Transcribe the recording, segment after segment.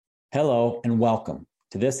Hello and welcome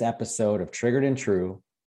to this episode of Triggered and True,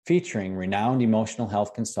 featuring renowned emotional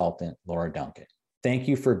health consultant Laura Duncan. Thank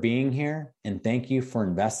you for being here, and thank you for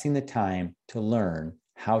investing the time to learn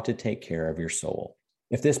how to take care of your soul.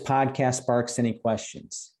 If this podcast sparks any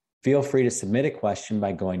questions, feel free to submit a question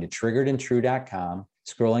by going to triggeredandtrue.com,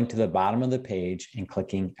 scrolling to the bottom of the page and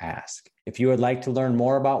clicking Ask. If you would like to learn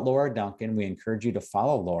more about Laura Duncan, we encourage you to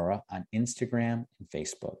follow Laura on Instagram and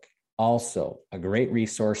Facebook. Also, a great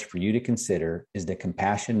resource for you to consider is the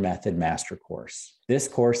Compassion Method Master Course. This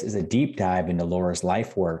course is a deep dive into Laura's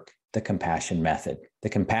life work, the Compassion Method. The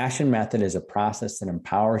Compassion Method is a process that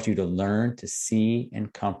empowers you to learn to see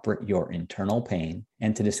and comfort your internal pain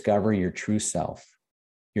and to discover your true self,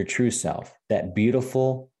 that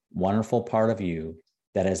beautiful, wonderful part of you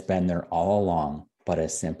that has been there all along, but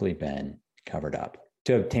has simply been covered up.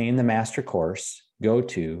 To obtain the master course, go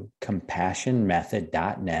to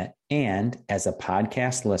compassionmethod.net. And as a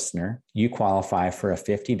podcast listener, you qualify for a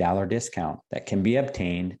 $50 discount that can be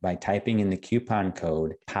obtained by typing in the coupon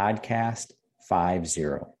code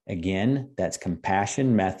podcast50. Again, that's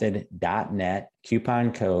compassionmethod.net,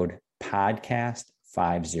 coupon code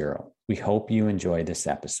podcast50. We hope you enjoy this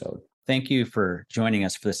episode. Thank you for joining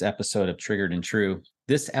us for this episode of Triggered and True.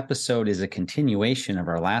 This episode is a continuation of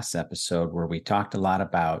our last episode where we talked a lot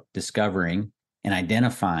about discovering and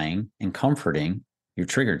identifying and comforting your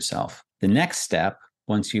triggered self. The next step,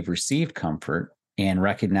 once you've received comfort and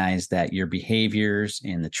recognize that your behaviors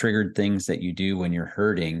and the triggered things that you do when you're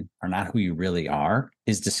hurting are not who you really are,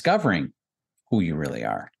 is discovering who you really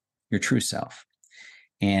are, your true self.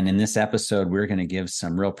 And in this episode, we're going to give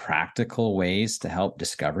some real practical ways to help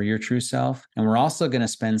discover your true self. And we're also going to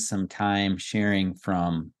spend some time sharing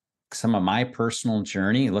from some of my personal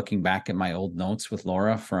journey, looking back at my old notes with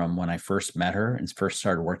Laura from when I first met her and first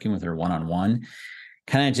started working with her one-on-one,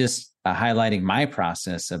 kind of just highlighting my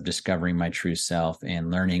process of discovering my true self and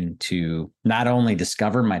learning to not only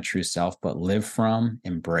discover my true self, but live from,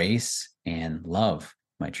 embrace, and love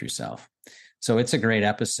my true self. So it's a great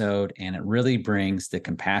episode, and it really brings the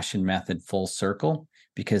Compassion Method full circle,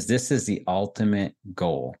 because this is the ultimate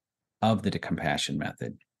goal of the Compassion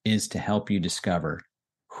Method, is to help you discover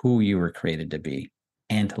who you were created to be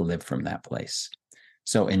and to live from that place.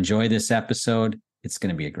 So enjoy this episode. It's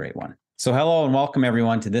going to be a great one. So hello and welcome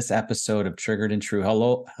everyone to this episode of Triggered and True.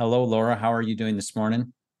 Hello, Laura. How are you doing this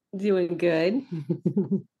morning? Doing good.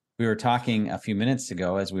 We were talking a few minutes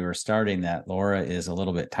ago as we were starting that Laura is a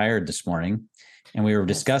little bit tired this morning, and we were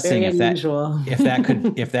discussing if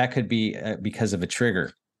that could be because of a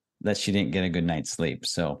trigger that she didn't get a good night's sleep.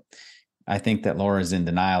 So I think that Laura's in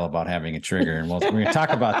denial about having a trigger, and we're going to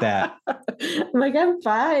talk about that. I'm like, I'm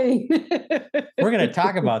fine. We're going to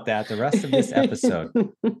talk about that the rest of this episode.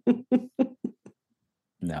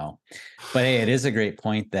 No, but hey, it is a great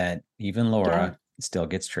point that even Laura still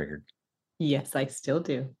gets triggered. Yes, I still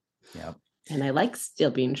do. Yep. And I like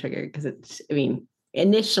still being triggered because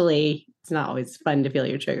initially it's not always fun to feel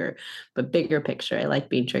your trigger, but bigger picture, I like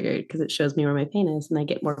being triggered because it shows me where my pain is and I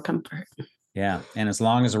get more comfort. Yeah. And as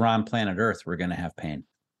long as we're on planet Earth, we're going to have pain.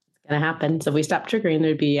 It's going to happen. So if we stop triggering,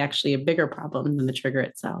 there'd be actually a bigger problem than the trigger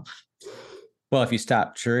itself. Well, if you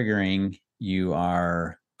stop triggering, you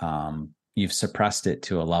are, you've suppressed it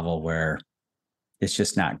to a level where it's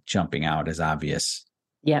just not jumping out as obvious.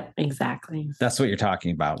 Yep, exactly. That's what you're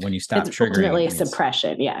talking about. When you stop it's triggering. Ultimately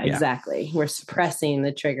suppression. Yeah, exactly. We're suppressing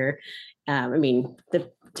the trigger.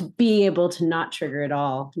 To be able to not trigger at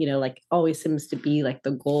all, always seems to be like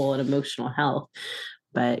the goal in emotional health.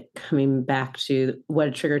 But coming back to what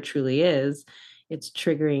a trigger truly is, it's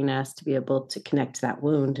triggering us to be able to connect to that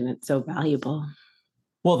wound. And it's so valuable.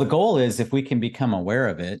 Well, the goal is if we can become aware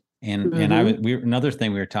of it. And another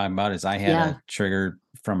thing we were talking about is I had a trigger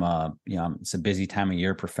from it's a busy time of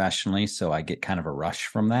year professionally. So I get kind of a rush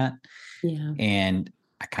from that. Yeah. And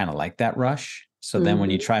I kind of like that rush. So then when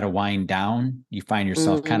you try to wind down, you find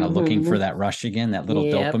yourself kind of looking for that rush again, that little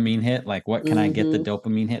dopamine hit. Like, what can I get the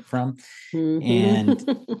dopamine hit from? And,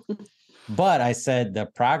 but I said the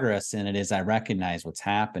progress in it is I recognize what's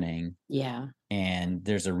happening. Yeah. And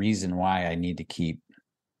there's a reason why I need to keep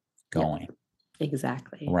going. Yep.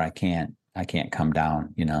 Exactly. Where I can't come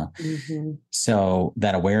down, So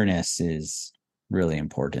that awareness is really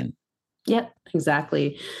important. Yep,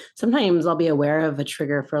 exactly. Sometimes I'll be aware of a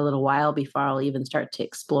trigger for a little while before I'll even start to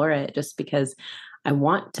explore it, just because I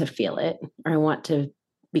want to feel it, or I want to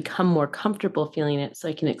become more comfortable feeling it so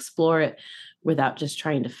I can explore it without just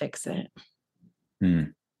trying to fix it.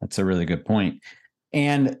 That's a really good point.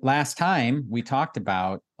 And last time we talked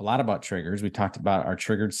a lot about triggers. We talked about our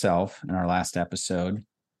triggered self in our last episode.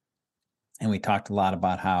 And we talked a lot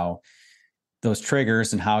about how those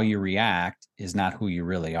triggers and how you react is not who you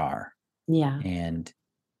really are. Yeah. And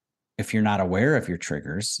if you're not aware of your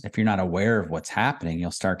triggers, if you're not aware of what's happening,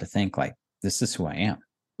 you'll start to think like, this is who I am.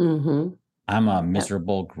 Mm-hmm. I'm a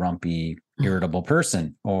miserable, grumpy, irritable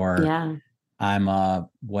person, or Yeah. I'm a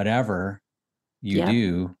whatever you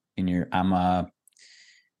do in I'm a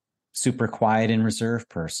super quiet and reserved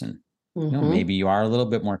person. Mm-hmm. Maybe you are a little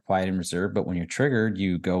bit more quiet and reserved, but when you're triggered,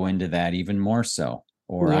 you go into that even more so.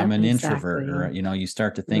 Or I'm an introvert, or, you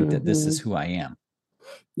start to think that this is who I am.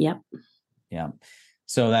 Yep. Yeah.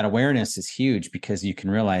 So that awareness is huge, because you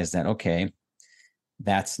can realize that, okay,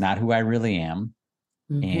 that's not who I really am.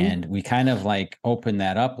 And we kind of like opened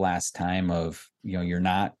that up last time of, you're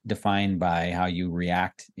not defined by how you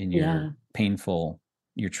react in your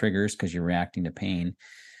your triggers, because you're reacting to pain.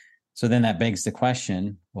 So then that begs the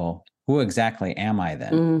question, well, who exactly am I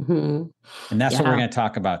then? And that's what we're going to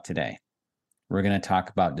talk about today. We're going to talk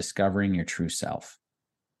about discovering your true self,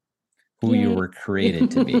 who you were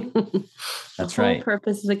created to be. That's right. The whole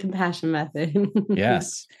purpose of the compassion method.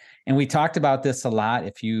 Yes. And we talked about this a lot.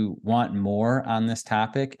 If you want more on this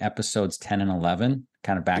topic, episodes 10 and 11,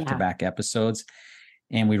 kind of back-to-back episodes.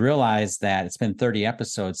 And we realized that it's been 30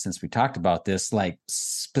 episodes since we talked about this. Like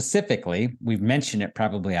specifically, we've mentioned it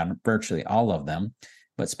probably on virtually all of them,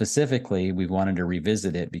 but specifically, we wanted to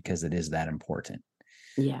revisit it because it is that important.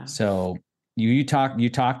 Yeah. So you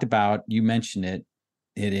mentioned it.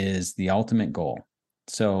 It is the ultimate goal.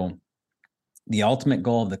 So the ultimate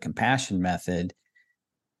goal of the compassion method,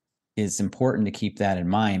 is important to keep that in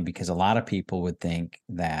mind, because a lot of people would think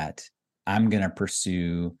that I'm going to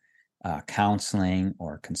pursue counseling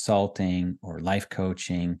or consulting or life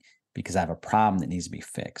coaching because I have a problem that needs to be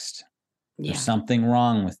fixed. There's something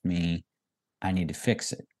wrong with me. I need to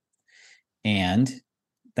fix it. And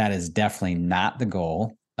that is definitely not the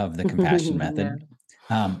goal of the compassion method.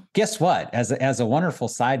 Guess what? As a wonderful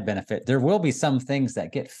side benefit, there will be some things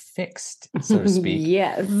that get fixed, so to speak.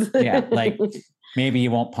 Yes. Yeah. Like maybe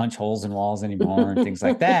you won't punch holes in walls anymore and things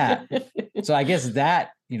like that. So I guess that,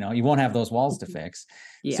 you won't have those walls to fix.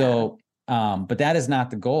 Yeah. So, but that is not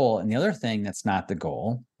the goal. And the other thing that's not the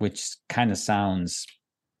goal, which kind of sounds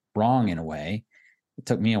wrong in a way, it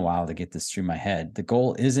took me a while to get this through my head. The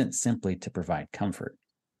goal isn't simply to provide comfort.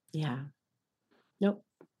 Yeah. Nope.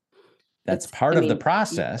 That's part of the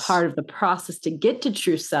process. Part of the process to get to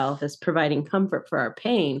true self is providing comfort for our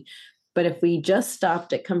pain. But if we just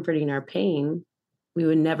stopped at comforting our pain, we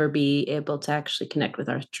would never be able to actually connect with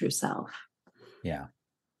our true self. Yeah.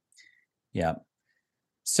 Yeah.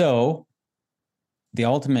 So the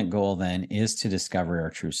ultimate goal then is to discover our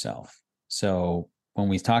true self. So when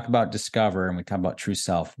we talk about discover and we talk about true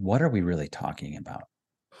self, what are we really talking about?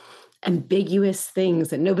 Ambiguous things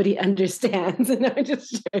that nobody understands. And I'm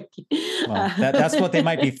just joking. Well, that's what they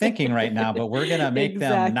might be thinking right now, but we're going to make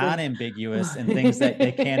them non-ambiguous and things that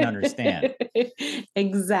they can understand.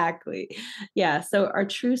 Exactly. Yeah. So our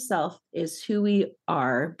true self is who we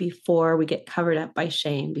are before we get covered up by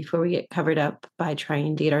shame, before we get covered up by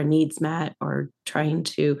trying to get our needs met or trying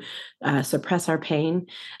to suppress our pain.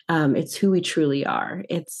 It's who we truly are.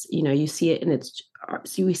 It's, you see it in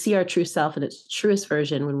so we see our true self in its truest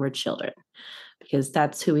version when we're children, because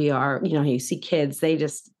that's who we are. You see kids, they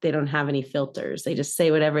don't have any filters. They just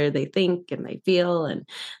say whatever they think and they feel, and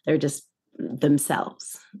they're just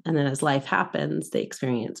themselves. And then as life happens, they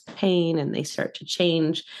experience pain and they start to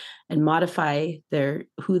change and modify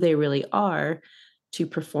who they really are to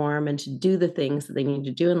perform and to do the things that they need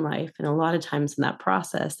to do in life. And a lot of times in that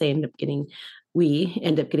process, we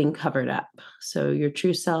end up getting covered up. So your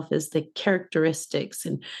true self is the characteristics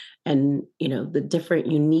and the different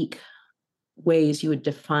unique ways you would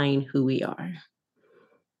define who we are.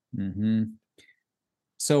 Mm-hmm.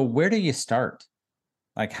 So where do you start?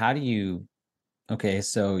 Like,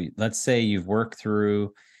 so let's say you've worked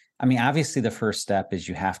through, obviously the first step is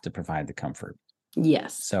you have to provide the comfort.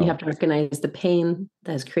 Yes. So you have to recognize the pain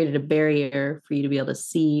that has created a barrier for you to be able to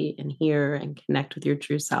see and hear and connect with your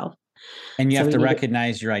true self. And you have to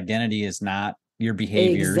recognize your identity is not your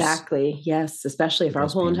behaviors. Exactly. Yes. Especially if our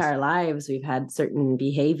whole entire lives we've had certain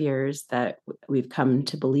behaviors that we've come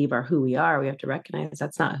to believe are who we are. We have to recognize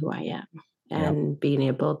that's not who I am. And being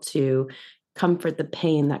able to comfort the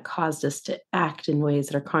pain that caused us to act in ways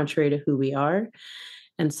that are contrary to who we are.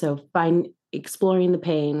 And so exploring the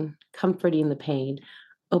pain, comforting the pain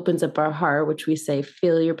opens up our heart, which we say,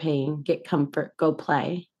 feel your pain, get comfort, go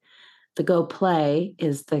play. The go play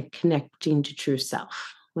is the connecting to true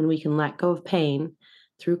self. When we can let go of pain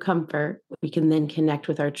through comfort, we can then connect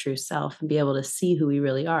with our true self and be able to see who we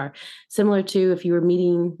really are. Similar to if you were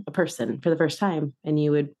meeting a person for the first time and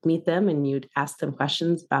you would meet them and you'd ask them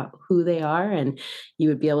questions about who they are and you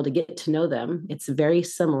would be able to get to know them. It's very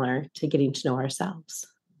similar to getting to know ourselves.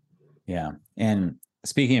 Yeah. And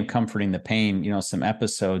speaking of comforting the pain, some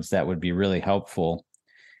episodes that would be really helpful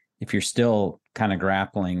if you're still kind of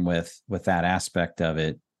grappling with that aspect of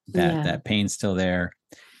it, that pain's still there.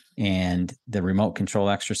 And the remote control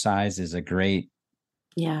exercise is a great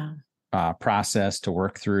process to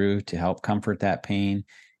work through to help comfort that pain.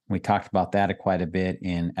 We talked about that quite a bit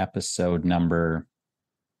in episode number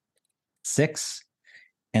 6.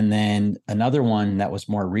 And then another one that was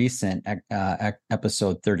more recent,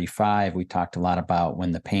 episode 35, we talked a lot about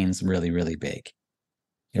when the pain's really, really big.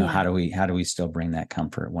 How do we still bring that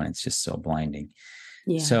comfort when it's just so blinding?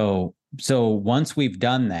 Yeah. So once we've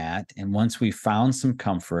done that, and once we've found some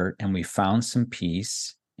comfort and we found some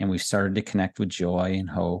peace and we've started to connect with joy and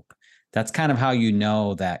hope, that's kind of how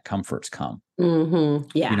that comfort's come. Mm-hmm.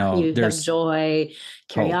 Yeah. There's joy,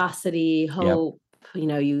 curiosity, hope. Yep.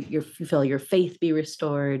 You feel your faith be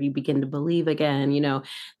restored. You begin to believe again.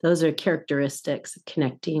 Those are characteristics of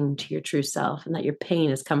connecting to your true self, and that your pain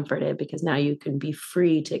is comforted because now you can be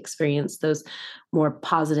free to experience those more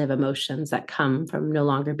positive emotions that come from no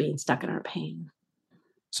longer being stuck in our pain.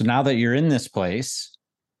 So now that you're in this place,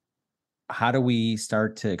 how do we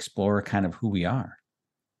start to explore kind of who we are?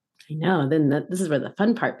 I know. Then this is where the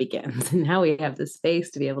fun part begins. And now we have the space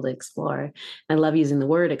to be able to explore. I love using the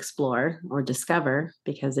word explore or discover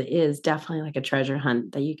because it is definitely like a treasure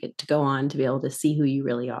hunt that you get to go on to be able to see who you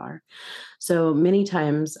really are. So many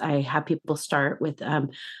times I have people start with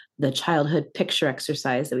the childhood picture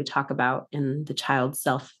exercise that we talk about in the child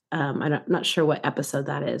self. I'm not sure what episode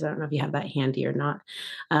that is. I don't know if you have that handy or not.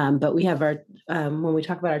 But we have when we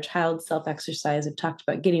talk about our child self exercise, I've talked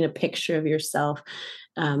about getting a picture of yourself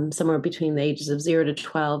somewhere between the ages of 0 to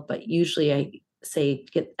 12. But usually I say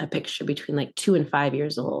get a picture between like 2 and 5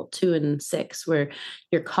 years old, 2 and 6, where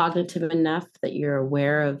you're cognitive enough that you're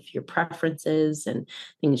aware of your preferences and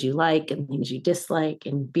things you like and things you dislike,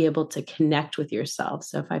 and be able to connect with yourself.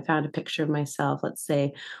 So if I found a picture of myself, let's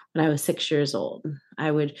say when I was 6 years old,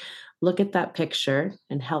 I would look at that picture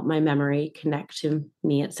and help my memory connect to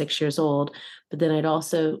me at 6 years old. But then I'd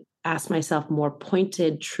also ask myself more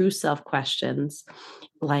pointed true self questions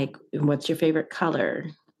like, what's your favorite color?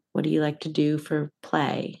 What do you like to do for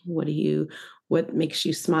play? What makes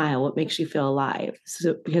you smile? What makes you feel alive?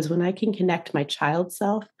 So, because when I can connect my child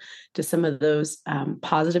self to some of those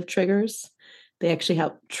positive triggers, they actually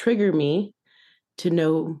help trigger me to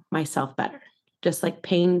know myself better. Just like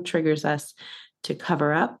pain triggers us to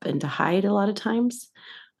cover up and to hide a lot of times.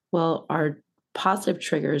 Well, our positive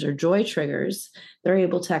triggers or joy triggers, they're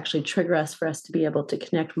able to actually trigger us for us to be able to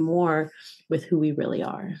connect more with who we really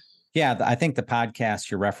are. Yeah, I think the podcast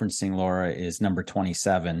you're referencing, Laura, is number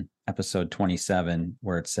 27, episode 27,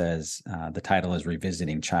 where it says the title is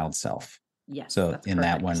Revisiting Child Self. Yes. So in perfect.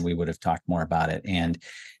 That one, we would have talked more about it. And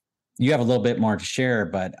you have a little bit more to share,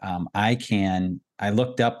 but I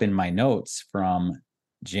looked up in my notes from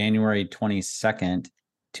January 22nd,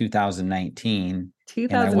 2019.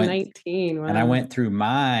 2019. And I went through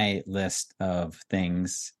my list of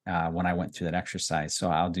things when I went through that exercise. So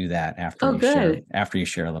I'll do that after you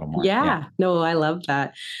share a little more. Yeah. No, I love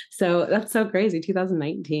that. So that's so crazy.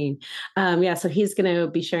 2019. So he's going to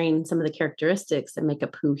be sharing some of the characteristics that make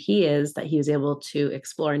up who he is, that he was able to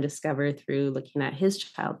explore and discover through looking at his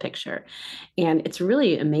child picture. And it's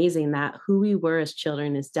really amazing that who we were as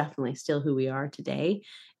children is definitely still who we are today.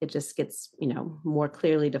 It just gets, more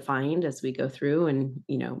clearly defined as we go through, and,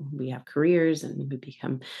 we have careers and we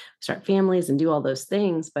start families and do all those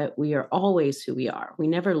things, but we are always who we are. We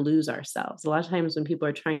never lose ourselves. A lot of times when people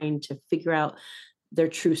are trying to figure out their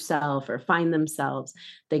true self or find themselves,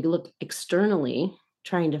 they look externally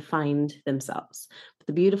trying to find themselves. But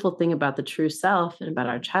the beautiful thing about the true self and about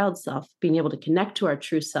our child self, being able to connect to our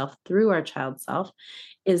true self through our child self,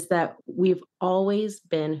 is that we've always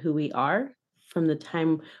been who we are. From the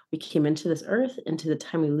time we came into this earth into the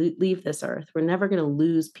time we leave this earth, we're never going to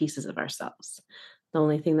lose pieces of ourselves. The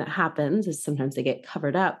only thing that happens is sometimes they get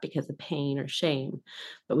covered up because of pain or shame,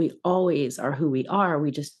 but we always are who we are.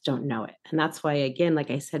 We just don't know it. And that's why, again, like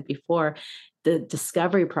I said before, the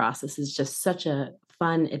discovery process is just such a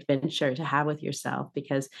fun adventure to have with yourself,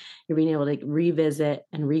 because you're being able to revisit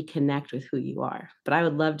and reconnect with who you are. But I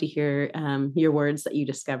would love to hear your words that you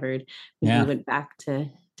discovered when you went back to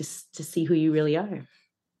see who you really are.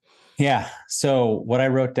 Yeah. So what I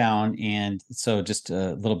wrote down, and so just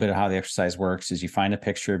a little bit of how the exercise works is you find a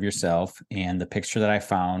picture of yourself. And the picture that I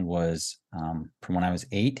found was from when I was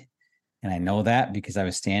 8. And I know that because I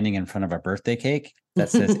was standing in front of a birthday cake that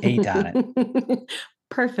says 8 on it.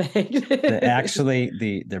 Perfect. Actually,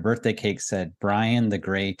 the birthday cake said Brian the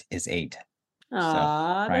Great is 8.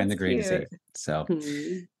 Aw, Brian that's the Great is 8. cute. So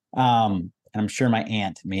Hmm. I'm sure my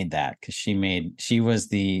aunt made that because she was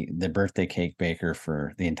the birthday cake baker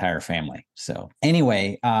for the entire family. So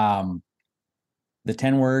anyway, the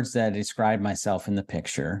 10 words that describe myself in the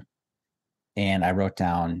picture, and I wrote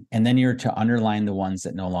down, and then you're to underline the ones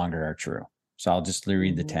that no longer are true. So I'll just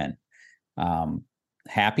read the 10.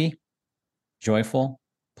 Happy, joyful,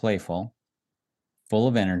 playful, full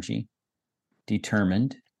of energy,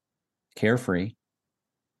 determined, carefree,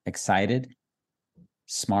 excited,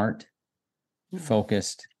 smart,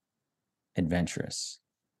 focused, adventurous.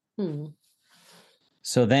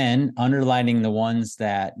 So then underlining the ones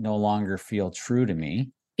that no longer feel true to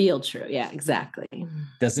me. Feel true. Yeah, exactly.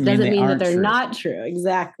 Doesn't mean that they're true. Not true.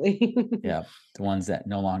 Exactly. Yeah. The ones that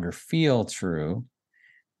no longer feel true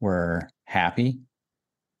were happy,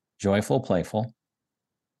 joyful, playful,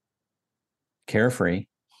 carefree,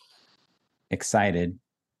 excited,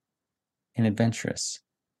 and adventurous.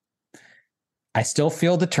 I still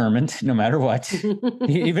feel determined no matter what.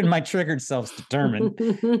 Even my triggered self's determined.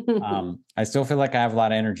 I still feel like I have a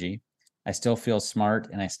lot of energy. I still feel smart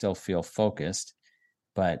and I still feel focused,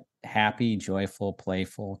 but happy, joyful,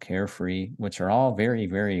 playful, carefree, which are all very,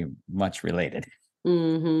 very much related.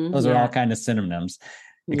 Those are all kind of synonyms.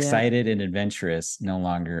 Excited and adventurous, no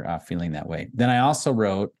longer feeling that way. Then I also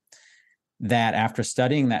wrote that after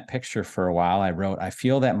studying that picture for a while, I wrote, I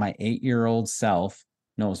feel that my 8-year-old self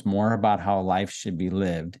knows more about how life should be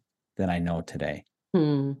lived than I know today.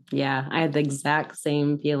 Yeah, I had the exact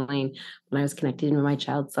same feeling when I was connecting with my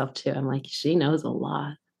child self too. I'm like, she knows a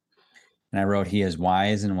lot. And I wrote, he is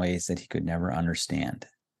wise in ways that he could never understand.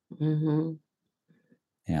 Mm-hmm.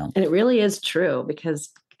 Yeah. And it really is true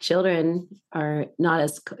because children are not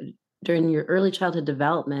as, during your early childhood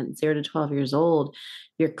development, 0 to 12 years old,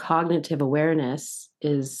 your cognitive awareness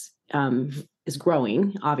is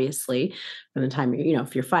growing, obviously, from the time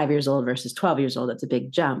if you're 5 years old versus 12 years old, that's a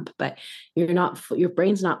big jump, but your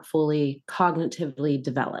brain's not fully cognitively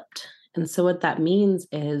developed. And so what that means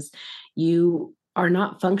is you are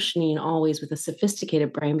not functioning always with a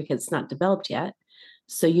sophisticated brain because it's not developed yet.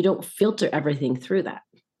 So you don't filter everything through that.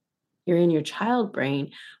 You're in your child brain,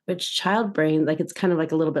 which child brain, like it's kind of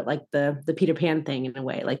like a little bit like the Peter Pan thing in a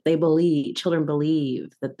way. Like children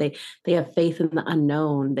believe that they have faith in the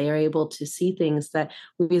unknown. They are able to see things that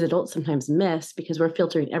we as adults sometimes miss because we're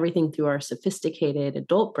filtering everything through our sophisticated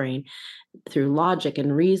adult brain through logic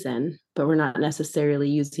and reason, but we're not necessarily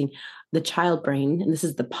using the child brain. And this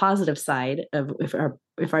is the positive side of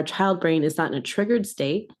if our child brain is not in a triggered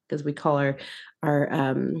state, because we call our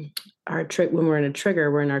when we're in a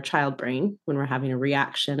trigger, we're in our child brain when we're having a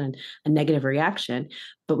reaction and a negative reaction,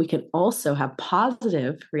 but we can also have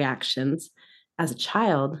positive reactions as a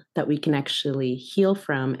child that we can actually heal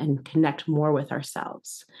from and connect more with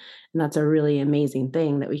ourselves. And that's a really amazing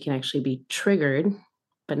thing, that we can actually be triggered,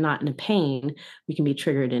 but not in a pain. We can be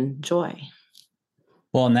triggered in joy.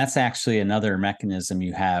 Well, and that's actually another mechanism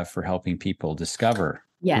you have for helping people discover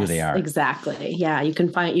who they are. Exactly. Yeah. You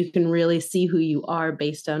can really see who you are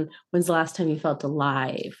based on when's the last time you felt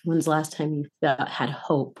alive? When's the last time you had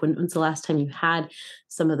hope? When's the last time you had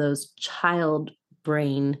some of those child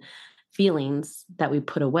brain feelings that we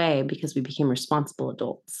put away because we became responsible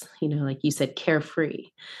adults? Like you said, carefree.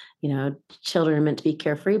 Children are meant to be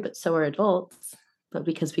carefree, but so are adults. But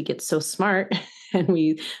because we get so smart and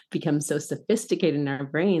we become so sophisticated in our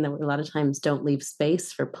brain that we a lot of times don't leave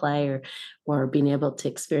space for play or being able to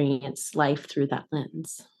experience life through that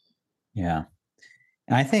lens. Yeah.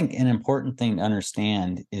 And I think an important thing to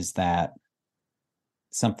understand is that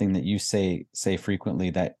something that you say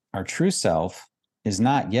frequently, that our true self is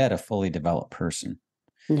not yet a fully developed person.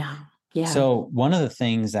 No. Yeah. So one of the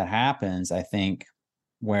things that happens, I think,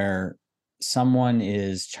 where someone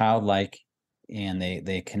is childlike and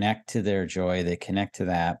they connect to their joy, they connect to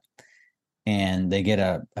that, and they get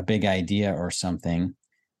a big idea or something,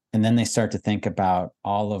 and then they start to think about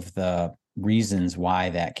all of the reasons why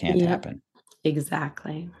that can't happen.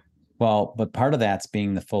 Exactly. Well, but part of that's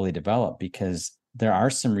being the fully developed, because there are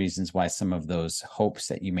some reasons why some of those hopes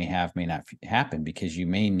that you may have may not happen, because you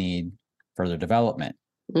may need further development.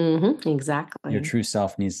 Exactly. Your true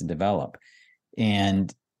self needs to develop.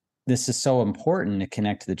 And this is so important to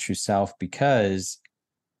connect to the true self, because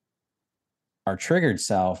our triggered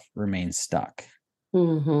self remains stuck.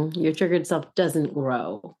 Your triggered self doesn't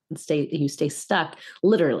grow. You stay stuck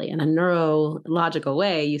literally in a neurological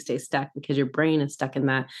way. You stay stuck because your brain is stuck in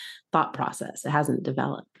that thought process. It hasn't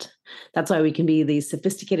developed. That's why we can be these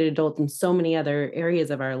sophisticated adults in so many other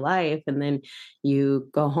areas of our life. And then you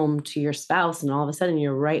go home to your spouse and all of a sudden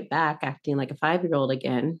you're right back acting like a 5-year-old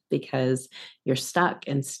again because you're stuck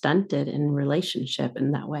and stunted in relationship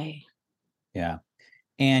in that way. Yeah.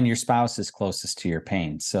 And your spouse is closest to your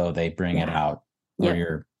pain. So they bring it out. Or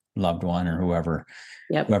your loved one or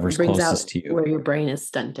whoever's closest to you. Where your brain is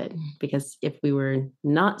stunted. Because if we were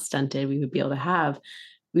not stunted, we would be able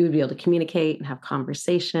to communicate and have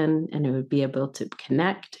conversation, and it would be able to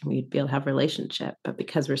connect, and we'd be able to have relationship. But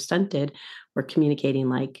because we're stunted, we're communicating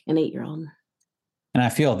like an 8-year-old. And I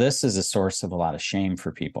feel this is a source of a lot of shame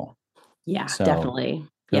for people. Yeah, so definitely.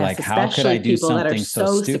 Yes, like, how could I do something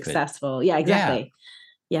so stupid? Successful. Yeah, exactly.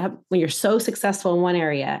 Yeah. When you're so successful in one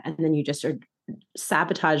area and then you just are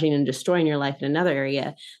sabotaging and destroying your life in another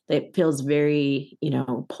area, that feels very,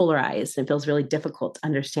 polarized, and it feels really difficult to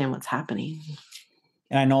understand what's happening.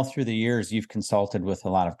 And I know through the years you've consulted with a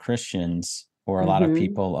lot of Christians or a lot of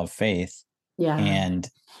people of faith. Yeah. And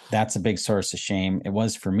that's a big source of shame. It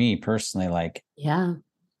was for me personally, like,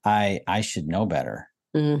 I should know better.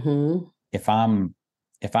 If I'm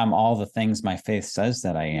all the things my faith says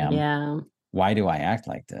that I am, why do I act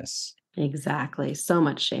like this? Exactly. So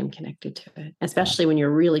much shame connected to it, especially when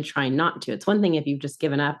you're really trying not to. It's one thing if you've just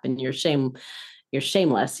given up and you're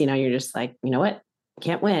shameless, you're just like, you know what,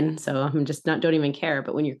 can't win. So I'm just don't even care.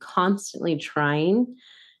 But when you're constantly trying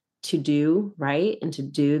to do right and to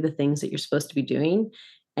do the things that you're supposed to be doing,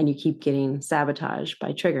 and you keep getting sabotaged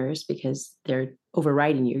by triggers because they're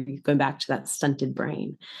overriding you, you're going back to that stunted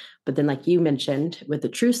brain. But then, like you mentioned, with the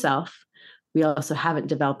true self, we also haven't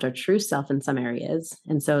developed our true self in some areas.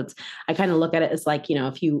 And so I kind of look at it as like,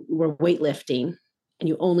 if you were weightlifting and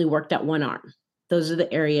you only worked at one arm, those are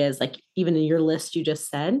the areas, like even in your list you just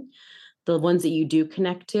said, the ones that you do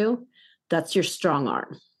connect to, that's your strong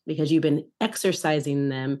arm, because you've been exercising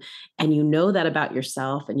them and you know that about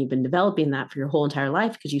yourself, and you've been developing that for your whole entire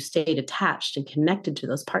life because you stayed attached and connected to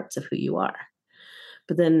those parts of who you are.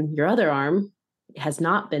 But then your other arm has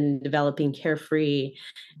not been developing carefree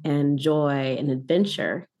and joy and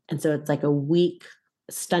adventure. And so it's like a weak,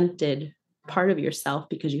 stunted part of yourself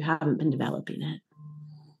because you haven't been developing it.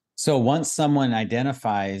 So once someone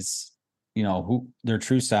identifies, who their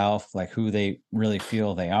true self, like who they really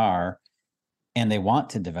feel they are, and they want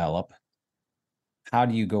to develop, how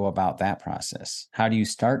do you go about that process? How do you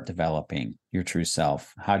start developing your true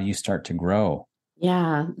self? How do you start to grow?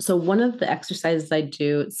 Yeah. So one of the exercises I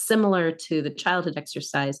do, similar to the childhood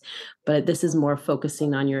exercise, but this is more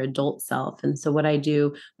focusing on your adult self. And so what I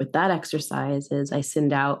do with that exercise is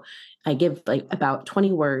I give like about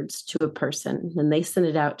 20 words to a person, and they send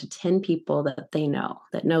it out to 10 people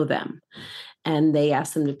that know them. And they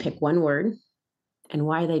ask them to pick one word and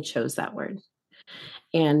why they chose that word.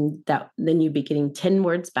 And then you'd be getting 10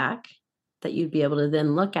 words back that you'd be able to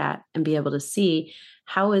then look at and be able to see,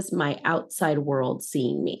 how is my outside world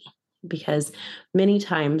seeing me? Because many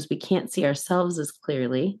times we can't see ourselves as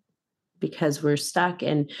clearly because we're stuck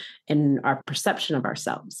in our perception of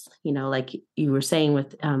ourselves. Like you were saying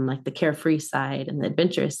with like the carefree side and the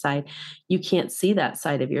adventurous side, you can't see that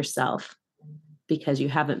side of yourself because you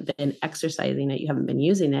haven't been exercising it, you haven't been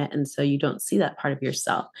using it. And so you don't see that part of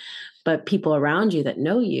yourself. But people around you that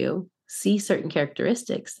know you see certain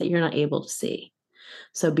characteristics that you're not able to see.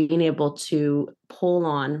 So being able to pull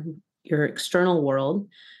on your external world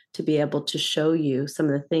to be able to show you some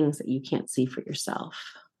of the things that you can't see for yourself.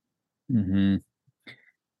 Mm-hmm.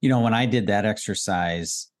 When I did that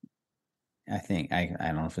exercise, I think, I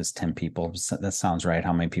don't know if it's 10 people. That sounds right,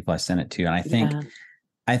 how many people I sent it to. And I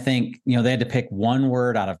think they had to pick one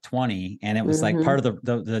word out of 20. And it was like part of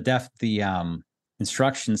the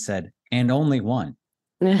instruction said, and only one.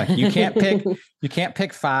 Like you can't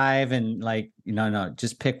pick 5 and like, no,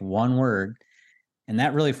 just pick one word. And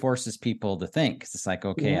that really forces people to think. It's like,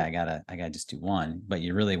 okay, I gotta just do one, but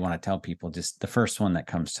you really want to tell people just the first one that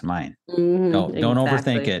comes to mind. Don't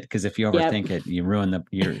overthink it. Cause if you overthink it, you ruin a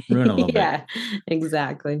little bit. Yeah,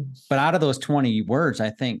 exactly. But out of those 20 words,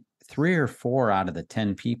 I think 3 or 4 out of the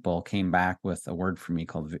 10 people came back with a word for me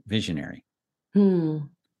called visionary.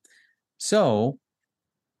 So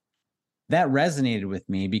that resonated with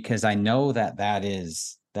me because I know that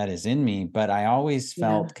is in me, but I always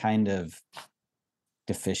felt kind of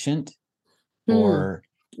deficient or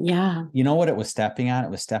you know what it was stepping on? It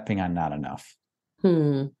was stepping on not enough.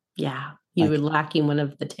 Yeah. You were lacking one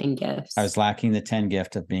of the 10 gifts. I was lacking the 10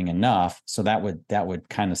 gift of being enough. So that would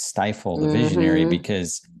kind of stifle the visionary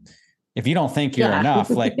because if you don't think you're enough,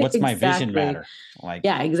 like, what's my vision matter? Like,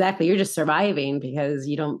 yeah, exactly. You're just surviving because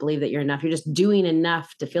you don't believe that you're enough. You're just doing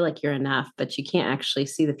enough to feel like you're enough, but you can't actually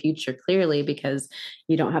see the future clearly because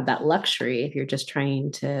you don't have that luxury if you're just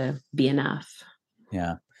trying to be enough.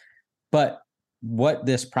 Yeah. But what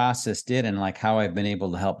this process did, and like how I've been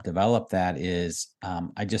able to help develop that, is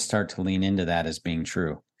I just start to lean into that as being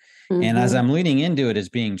true. Mm-hmm. And as I'm leaning into it as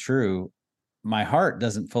being true, my heart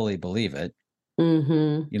doesn't fully believe it.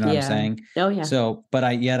 Mm-hmm. You know what I'm saying? Oh, yeah. So, but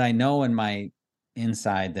I know in my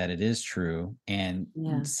inside that it is true. And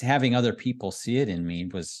having other people see it in me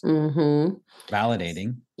was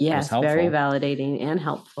validating. Yes, very validating and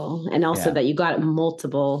helpful. And also that you got it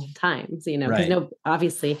multiple times, you know, because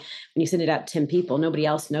obviously when you send it out to 10 people, nobody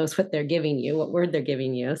else knows what they're giving you, what word they're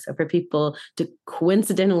giving you. So for people to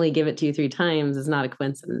coincidentally give it to you 3 times is not a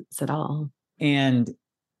coincidence at all. And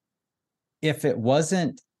if there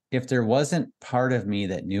wasn't part of me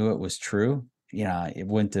that knew it was true, it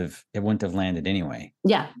wouldn't have landed anyway.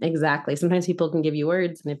 Yeah, exactly. Sometimes people can give you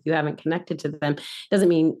words, and if you haven't connected to them, it doesn't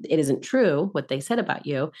mean it isn't true what they said about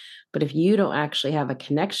you. But if you don't actually have a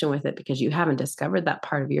connection with it because you haven't discovered that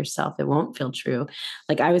part of yourself, it won't feel true.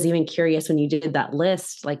 Like, I was even curious when you did that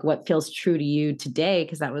list, like, what feels true to you today?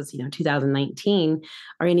 Because that was, 2019.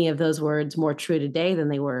 Are any of those words more true today than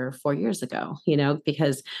they were 4 years ago?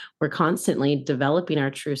 Because we're constantly developing our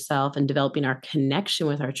true self and developing our connection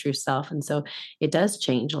with our true self. And so it does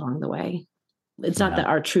change along the way. It's not that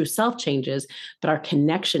our true self changes, but our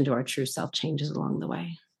connection to our true self changes along the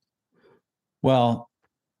way. Well,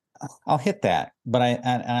 I'll hit that, but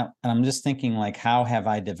I'm just thinking, like, how have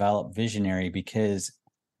I developed visionary? Because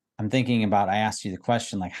I'm thinking about, I asked you the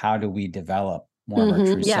question, like, how do we develop more of our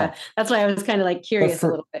true self? Yeah, that's why I was kind of like curious a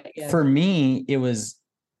little bit. Yeah. For me,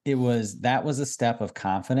 that was a step of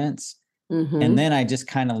confidence. And then I just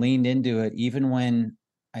kind of leaned into it, even when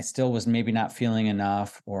I still was maybe not feeling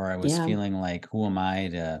enough, or I was feeling like, who am I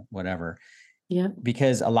to whatever? Yeah.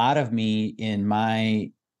 Because a lot of me in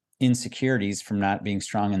my insecurities from not being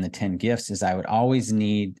strong in the 10 gifts is I would always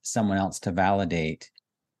need someone else to validate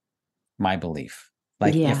my belief.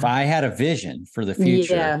 Like, if I had a vision for the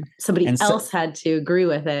future, somebody else had to agree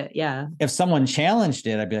with it. Yeah. If someone challenged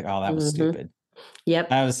it, I'd be like, oh, that was stupid. Yep.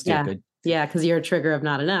 That was stupid. Yeah. Because you're a trigger of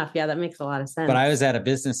not enough. Yeah. That makes a lot of sense. But I was at a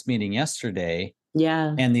business meeting yesterday.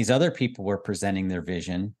 Yeah. And these other people were presenting their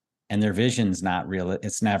vision, and their vision's not real.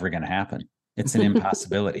 It's never going to happen. It's an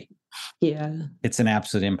impossibility. Yeah. It's an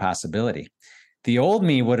absolute impossibility. The old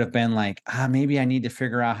me would have been like, maybe I need to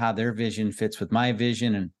figure out how their vision fits with my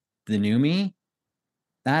vision. And the new me,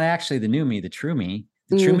 not actually the new me, the true me.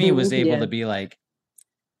 The true me was able to be like,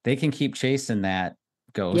 they can keep chasing that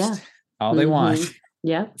ghost all they want.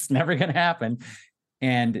 Yeah. It's never going to happen.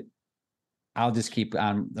 And I'll just keep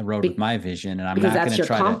on the road with my vision, and I'm not going to try to. That's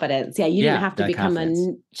your confidence. You didn't have to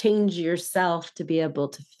become change yourself to be able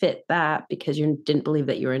to fit that, because you didn't believe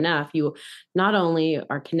that you were enough. You not only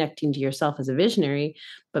are connecting to yourself as a visionary,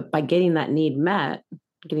 but by getting that need met,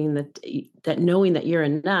 getting that knowing that you're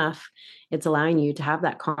enough, it's allowing you to have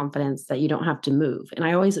that confidence that you don't have to move. And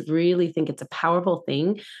I always really think it's a powerful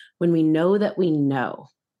thing when we know that we know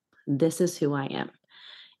this is who I am.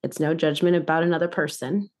 It's no judgment about another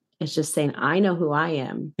person. It's just saying, I know who I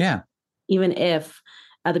am. Yeah. Even if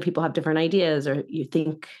other people have different ideas, or you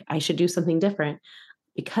think I should do something different,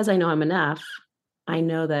 because I know I'm enough, I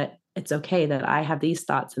know that it's okay that I have these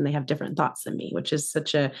thoughts and they have different thoughts than me, which is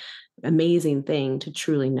such an amazing thing to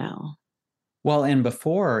truly know. Well, and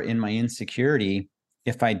before, in my insecurity,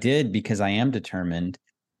 if I did, because I am determined,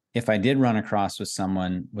 if I did run across with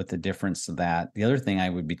someone with the difference of that, the other thing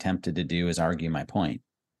I would be tempted to do is argue my point.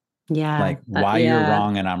 Yeah. Like, why you're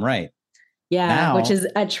wrong and I'm right. Yeah. Now, which is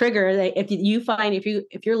a trigger that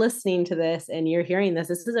if you're listening to this and you're hearing this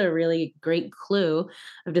is a really great clue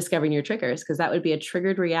of discovering your triggers, because that would be a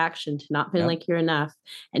triggered reaction to not feeling like you're enough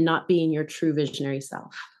and not being your true visionary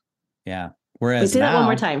self. Yeah. Whereas say that one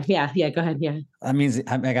more time. Yeah. Go ahead. Yeah. That means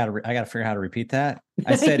I gotta figure out how to repeat that.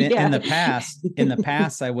 I said in the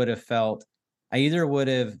past, I would have felt, I either would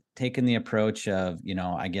have taken the approach of,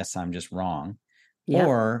 I guess I'm just wrong,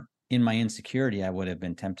 or in my insecurity, I would have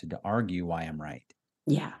been tempted to argue why I'm right.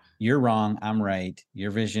 Yeah. You're wrong. I'm right.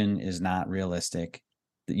 Your vision is not realistic.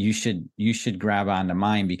 You should grab onto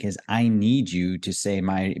mine because I need you to say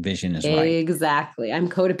my vision is right. Exactly. I'm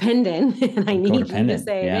codependent and I need you to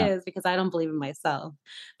say it is, because I don't believe in myself.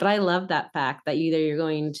 But I love that fact that either you're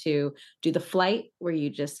going to do the flight where you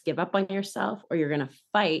just give up on yourself, or you're going to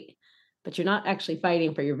fight, but you're not actually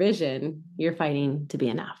fighting for your vision. You're fighting to be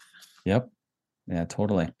enough. Yep. Yeah,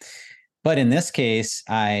 totally. But in this case,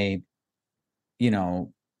 I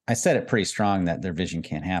said it pretty strong that their vision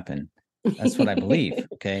can't happen. That's what I believe.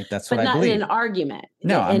 Okay. That's what But I not in an believe. argument.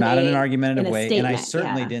 No, I'm not in an In argumentative a way. And I statement.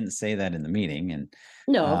 certainly Yeah. didn't say that in the meeting. And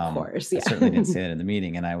No, of course. I Yeah. certainly didn't say that in the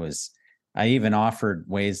meeting. And I even offered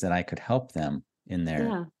ways that I could help them in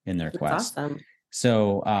Yeah. their That's quest. awesome.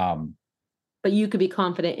 So, but you could be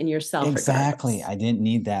confident in yourself. exactly. Regardless. I didn't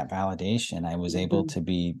need that validation. I was able to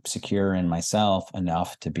be secure in myself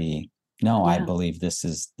enough to be, no, I believe this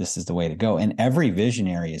is the way to go. And every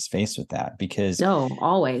visionary is faced with that, because no,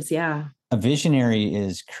 always. Yeah. a visionary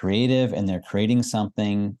is creative and they're creating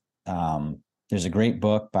something. There's a great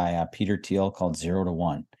book by Peter Thiel called 0 to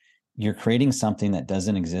 1. You're creating something that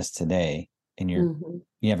doesn't exist today, and you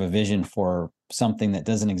have a vision for something that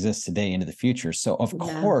doesn't exist today into the future. So of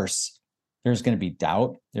course there's going to be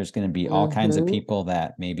doubt. There's going to be all kinds of people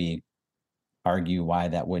that maybe argue why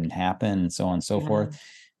that wouldn't happen, and so on and so forth.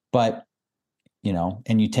 But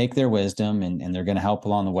and you take their wisdom, and they're going to help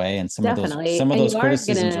along the way. And some of those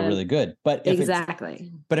criticisms are really good. But if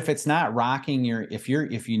it's not rocking if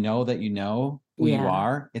you know that you know who you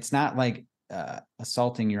are, it's not like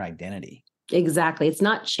assaulting your identity. Exactly. It's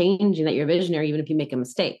not changing that you're visionary, even if you make a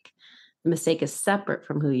mistake. The mistake is separate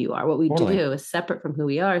from who you are. What we do is separate from who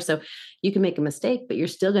we are. So you can make a mistake, but you're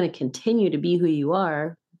still going to continue to be who you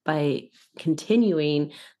are by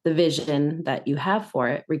continuing the vision that you have for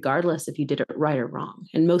it, regardless if you did it right or wrong.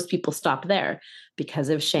 And most people stop there because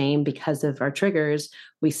of shame, because of our triggers.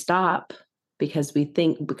 We stop because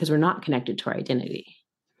we're not connected to our identity.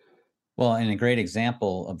 Well, and a great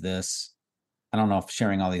example of this, I don't know if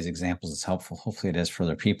sharing all these examples is helpful. Hopefully it is for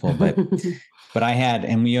other people, but I had,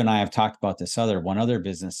 and you and I have talked about this one other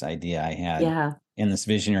business idea I had in this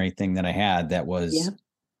visionary thing that I had that was,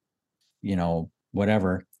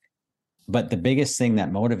 whatever. But the biggest thing that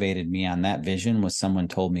motivated me on that vision was someone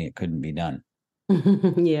told me it couldn't be done.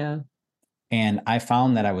 Yeah. And I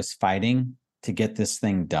found that I was fighting to get this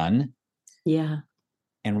thing done. Yeah.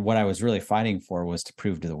 And what I was really fighting for was to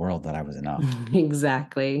prove to the world that I was enough.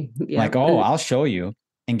 Exactly. Yep. Like, I'll show you.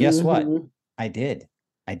 And guess what? I did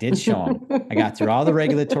show them. I got through all the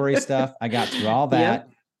regulatory stuff. I got through all that.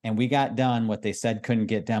 And we got done what they said couldn't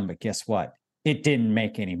get done. But guess what? It didn't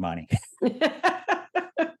make any money.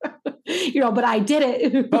 But I did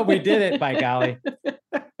it. But we did it, by golly.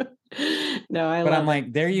 No, I'm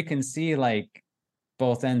like, there you can see like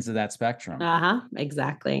both ends of that spectrum.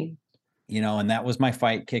 Exactly. And that was my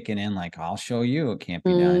fight kicking in, like, I'll show you it can't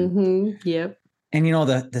be done. Yep. And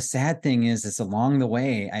the sad thing is along the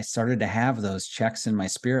way, I started to have those checks in my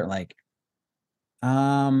spirit, like,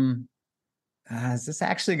 is this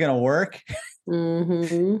actually going to work?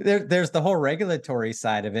 There's the whole regulatory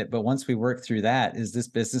side of it. But once we work through that, is this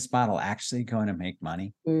business model actually going to make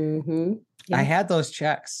money? I had those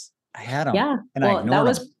checks. I had them. Yeah. And I ignored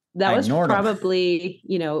them. That was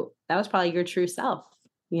probably your true self.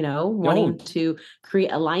 Wanting to create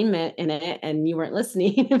alignment in it, and you weren't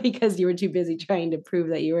listening because you were too busy trying to prove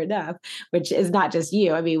that you were enough, which is not just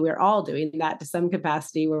you. I mean, we're all doing that to some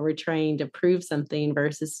capacity, where we're trying to prove something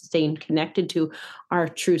versus staying connected to our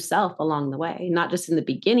true self along the way, not just in the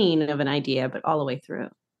beginning of an idea, but all the way through.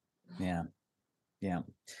 Yeah. Yeah.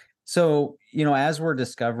 So, as we're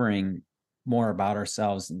discovering more about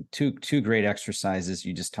ourselves, and two great exercises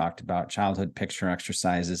you just talked about, childhood picture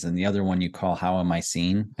exercises, and the other one you call How Am I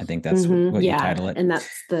Seen? I think that's what you title it. And that's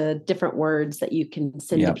the different words that you can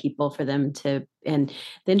send to people for them to, and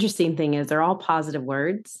the interesting thing is they're all positive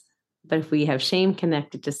words, but if we have shame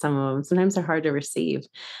connected to some of them, sometimes they're hard to receive.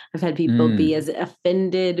 I've had people be as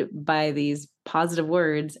offended by these positive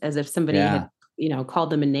words as if somebody had called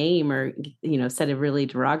them a name or, said a really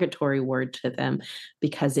derogatory word to them,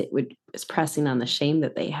 because it was pressing on the shame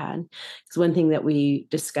that they had. Because one thing that we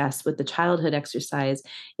discuss with the childhood exercise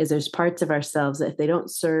is there's parts of ourselves that if they don't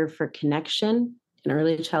serve for connection in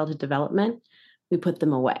early childhood development, we put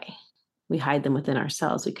them away. We hide them within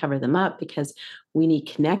ourselves. We cover them up because we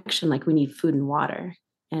need connection, like we need food and water.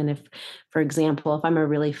 And if, for example, if I'm a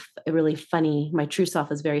really funny, my true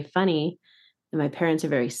self is very funny, and my parents are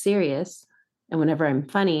very serious, and whenever I'm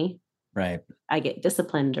funny, I get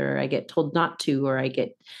disciplined, or I get told not to, or I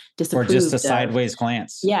get disapproved. Or just a sideways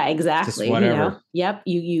glance. Yeah, exactly. Just whatever.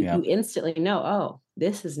 You instantly know,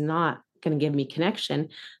 this is not going to give me connection.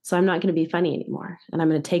 So I'm not going to be funny anymore. And I'm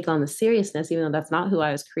going to take on the seriousness, even though that's not who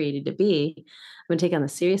I was created to be. I'm going to take on the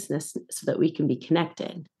seriousness so that we can be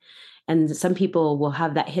connected. And some people will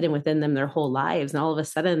have that hidden within them their whole lives. And all of a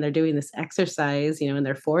sudden they're doing this exercise, in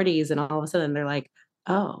their 40s. And all of a sudden they're like,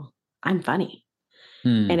 oh, I'm funny.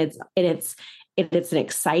 And it's an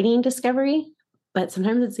exciting discovery, but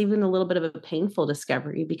sometimes it's even a little bit of a painful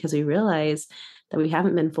discovery, because we realize that we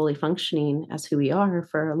haven't been fully functioning as who we are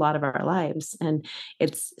for a lot of our lives. And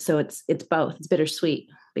it's both. It's bittersweet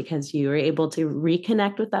because you are able to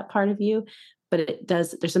reconnect with that part of you, but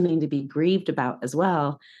there's something to be grieved about as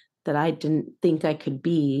well, that I didn't think I could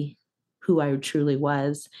be who I truly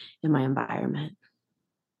was in my environment.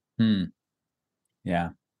 Yeah.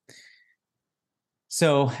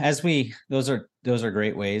 So those are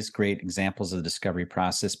great ways, great examples of the discovery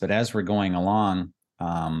process. But as we're going along,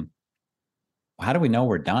 how do we know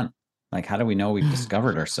we're done? Like, how do we know we've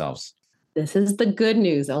discovered ourselves? This is the good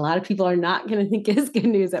news. A lot of people are not going to think it's good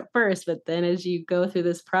news at first, but then as you go through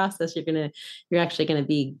this process, you're actually going to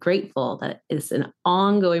be grateful that it's an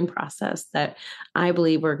ongoing process that I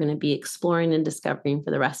believe we're going to be exploring and discovering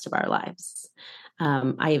for the rest of our lives.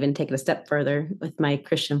 I even take it a step further with my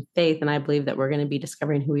Christian faith, and I believe that we're going to be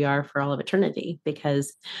discovering who we are for all of eternity,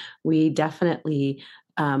 because we definitely,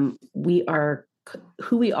 we are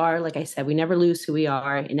who we are. Like I said, we never lose who we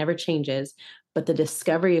are. It never changes. But the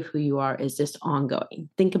discovery of who you are is just ongoing.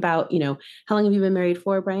 Think about, how long have you been married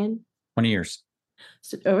for, Brian? 20 years.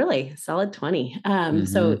 So, oh, really? Solid 20.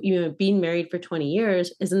 So, being married for 20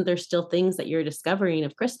 years, isn't there still things that you're discovering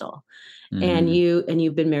of Crystal? And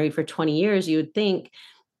you've been married for 20 years, you would think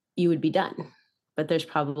you would be done. But there's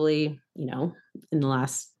probably, in the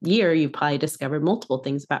last year, you've probably discovered multiple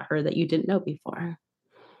things about her that you didn't know before.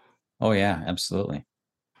 Oh, yeah, absolutely.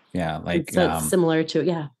 Yeah. Like, and so it's similar to,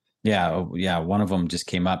 yeah. Yeah. One of them just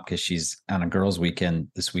came up because she's on a girls' weekend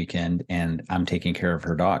this weekend, and I'm taking care of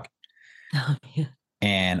her dog. Oh, yeah.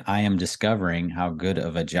 And I am discovering how good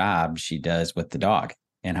of a job she does with the dog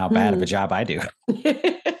and how bad of a job I do.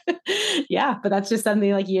 Yeah, but that's just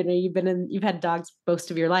something like, you've had dogs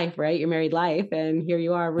most of your life, right? Your married life. And here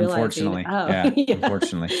you are realizing,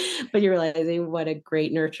 Unfortunately. But you're realizing what a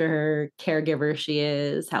great nurturer, caregiver she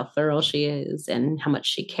is, how thorough she is, and how much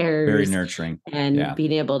she cares. Very nurturing. And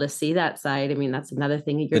being able to see that side. I mean, that's another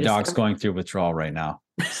thing. The dog's going through withdrawal right now.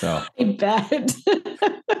 So I bet.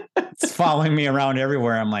 It's following me around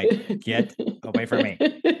everywhere. I'm like, get away from me.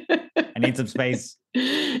 I need some space.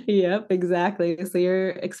 Yep, exactly. So you're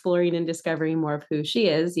exploring and discovering more of who she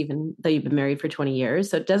is, even though you've been married for 20 years.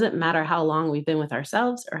 So it doesn't matter how long we've been with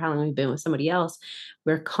ourselves or how long we've been with somebody else.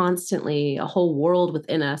 We're constantly a whole world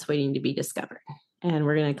within us waiting to be discovered. And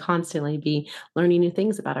we're going to constantly be learning new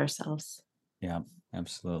things about ourselves. Yeah,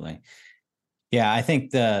 absolutely. Yeah, I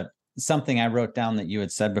think something I wrote down that you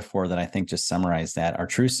had said before that I think just summarized that. Our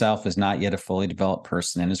true self is not yet a fully developed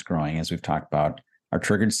person and is growing, as we've talked about. Our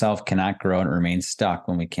triggered self cannot grow and remain stuck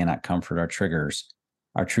when we cannot comfort our triggers.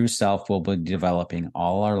 Our true self will be developing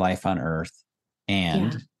all our life on earth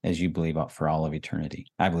and, as you believe, for all of eternity.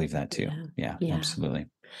 I believe that too. Yeah. Absolutely.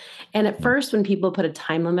 And at first, when people put a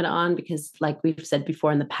time limit on, because like we've said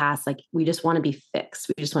before in the past, like we just want to be fixed.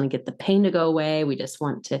 We just want to get the pain to go away. We just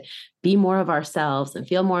want to be more of ourselves and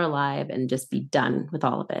feel more alive and just be done with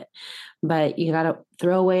all of it. But you got to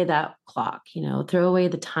throw away that clock, throw away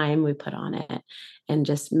the time we put on it and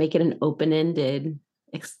just make it an open-ended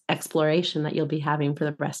exploration that you'll be having for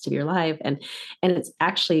the rest of your life. And it's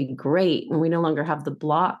actually great when we no longer have the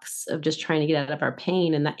blocks of just trying to get out of our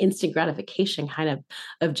pain and that instant gratification kind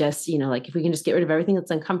of just, like if we can just get rid of everything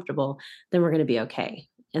that's uncomfortable, then we're going to be okay.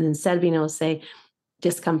 And instead of being able to say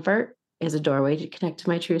discomfort is a doorway to connect to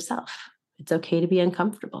my true self. It's okay to be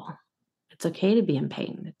uncomfortable. It's okay to be in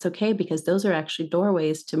pain. It's okay because those are actually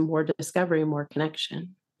doorways to more discovery, more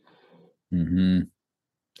connection. Mm-hmm.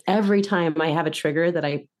 Every time I have a trigger that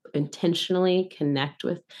I intentionally connect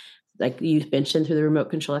with, like you mentioned through the remote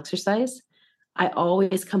control exercise, I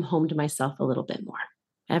always come home to myself a little bit more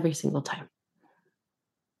every single time.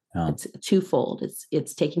 Oh. It's twofold.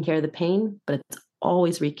 It's taking care of the pain, but it's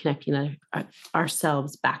always reconnecting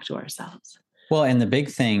ourselves back to ourselves. Well, and the big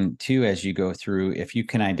thing too, as you go through, if you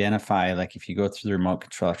can identify, like if you go through the remote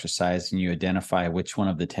control exercise and you identify which one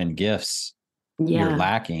of the 10 gifts you're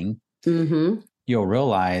lacking, you'll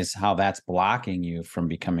realize how that's blocking you from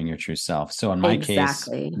becoming your true self. So in my case,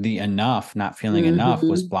 the not feeling enough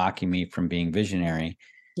was blocking me from being visionary.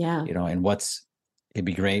 Yeah. And it'd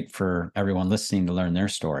be great for everyone listening to learn their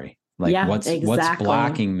story. Like what's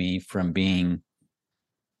blocking me from being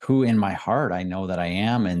who in my heart I know that I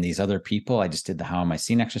am. And these other people, I just did the How Am I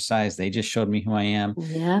Seen exercise. They just showed me who I am.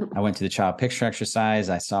 Yeah. I went to the child picture exercise.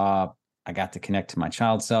 I got to connect to my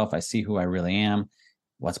child self. I see who I really am.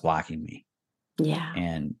 What's blocking me? Yeah.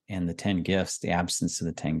 And the 10 gifts, the absence of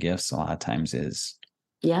the 10 gifts a lot of times is.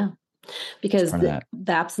 Yeah. Because the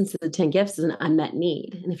absence of the 10 gifts is an unmet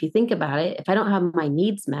need. And if you think about it, if I don't have my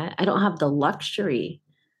needs met, I don't have the luxury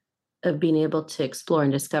of being able to explore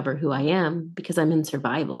and discover who I am because I'm in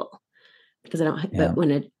survival. because I don't, Yeah.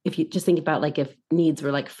 but if you just think about like if needs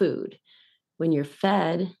were like food, when you're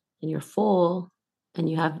fed and you're full and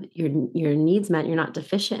you have your needs met, you're not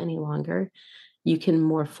deficient any longer, you can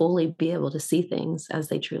more fully be able to see things as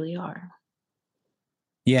they truly are.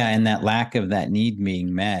 Yeah. And that lack of that need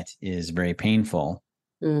being met is very painful.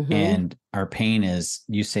 Mm-hmm. And our pain is,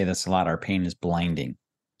 you say this a lot, our pain is blinding.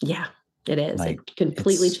 Yeah, it is. Like, it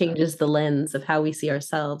completely changes the lens of how we see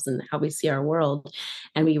ourselves and how we see our world.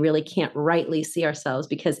 And we really can't rightly see ourselves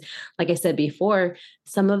because, like I said before,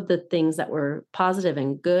 some of the things that were positive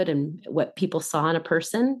and good and what people saw in a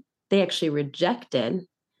person, they actually rejected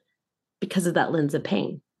because of that lens of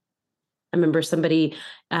pain. I remember somebody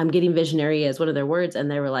getting visionary as one of their words,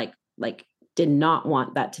 and they were like, did not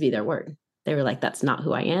want that to be their word. They were like, that's not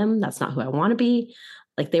who I am. That's not who I want to be.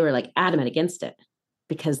 Like they were like adamant against it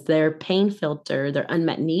because their pain filter, their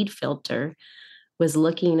unmet need filter was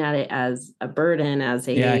looking at it as a burden, as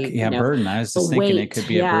burden. I was just thinking it could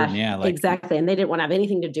be a burden. Yeah, like exactly. And they didn't want to have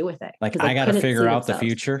anything to do with it. Like I got to figure out the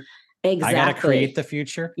future. Exactly. I got to create the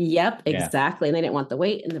future. Yep, exactly. And they didn't want the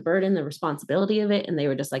weight and the burden, the responsibility of it. And they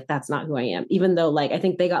were just like, that's not who I am. Even though like, I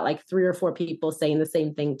think they got like 3 or 4 people saying the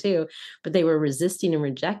same thing too, but they were resisting and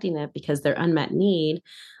rejecting it because their unmet need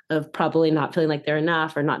of probably not feeling like they're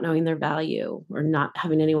enough or not knowing their value or not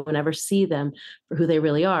having anyone ever see them for who they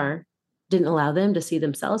really are didn't allow them to see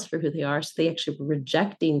themselves for who they are. So they actually were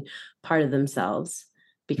rejecting part of themselves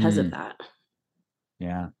because of that.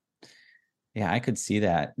 Yeah. Yeah, I could see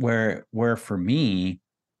that where for me,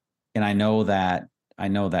 and I know that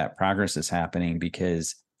progress is happening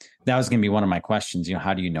because that was going to be one of my questions,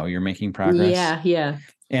 how do you know you're making progress? Yeah. Yeah.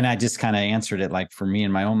 And I just kind of answered it like for me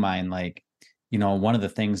in my own mind, like, one of the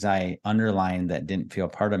things I underlined that didn't feel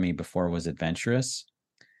part of me before was adventurous.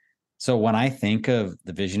 So when I think of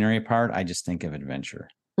the visionary part, I just think of adventure.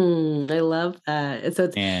 I love that. So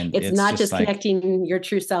it's not just like, connecting your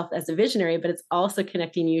true self as a visionary, but it's also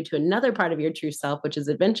connecting you to another part of your true self, which is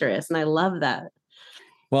adventurous. And I love that.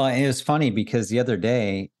 Well, it was funny because the other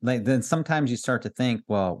day, like then sometimes you start to think,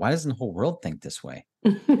 well, why doesn't the whole world think this way?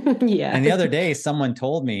 Yeah. And the other day someone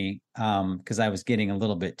told me, because I was getting a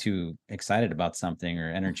little bit too excited about something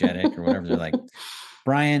or energetic or whatever. They're like,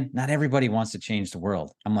 Brian, not everybody wants to change the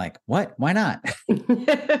world. I'm like, what? Why not?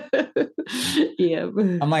 Yeah.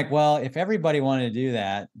 I'm like, well, if everybody wanted to do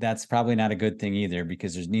that, that's probably not a good thing either,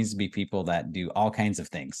 because there needs to be people that do all kinds of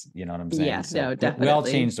things. You know what I'm saying? Yeah, so no, definitely. We all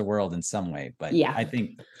change the world in some way, but yeah, I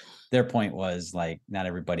think their point was like, not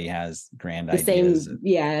everybody has grand ideas.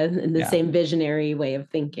 And the same visionary way of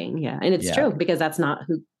thinking. Yeah. And it's true because that's not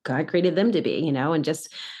who God created them to be, and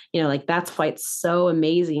just, like that's why it's so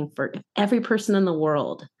amazing for every person in the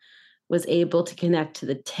world was able to connect to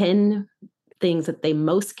the 10 things that they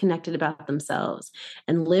most connected about themselves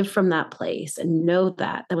and live from that place and know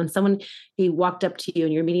that when someone he walked up to you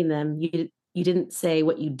and you're meeting them, you didn't say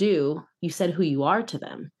what you do, you said who you are to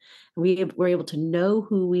them. We were able to know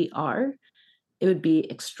who we are. It would be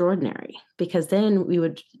extraordinary because then we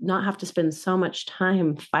would not have to spend so much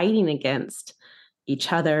time fighting against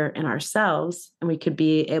each other and ourselves, and we could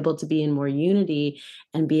be able to be in more unity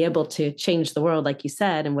and be able to change the world, like you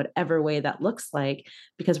said, in whatever way that looks like,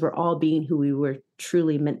 because we're all being who we were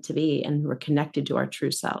truly meant to be and we're connected to our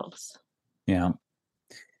true selves. Yeah.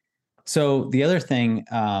 So the other thing,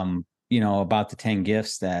 about the 10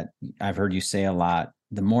 gifts that I've heard you say a lot,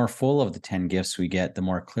 the more full of the 10 gifts we get, the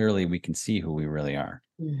more clearly we can see who we really are.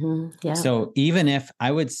 Mm-hmm. Yeah. So even if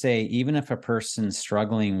a person's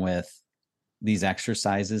struggling with these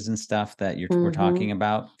exercises and stuff that we're talking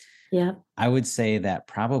about, I would say that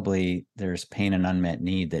probably there's pain and unmet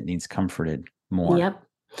need that needs comforted more. Yep.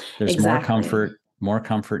 There's more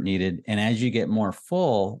comfort needed. And as you get more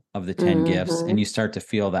full of the 10 gifts and you start to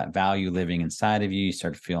feel that value living inside of you, you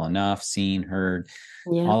start to feel enough, seen, heard,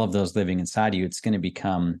 all of those living inside of you, it's going to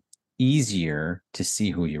become easier to see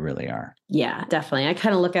who you really are. Yeah, definitely. I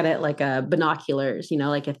kind of look at it like binoculars,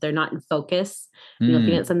 like if they're not in focus, you're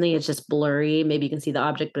looking at something, it's just blurry. Maybe you can see the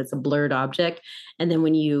object, but it's a blurred object. And then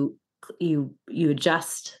when you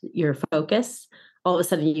adjust your focus, all of a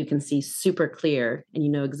sudden you can see super clear and you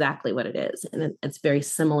know exactly what it is. And it's very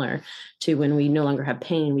similar to when we no longer have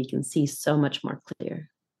pain, we can see so much more clear.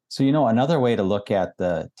 So, another way to look at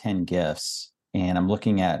the 10 gifts, and I'm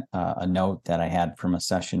looking at a note that I had from a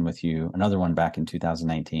session with you, another one back in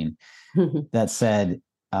 2019, that said,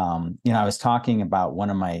 I was talking about one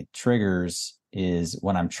of my triggers is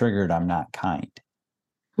when I'm triggered, I'm not kind.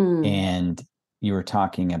 And you were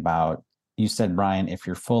talking about, you said, Brian, if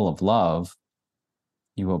you're full of love,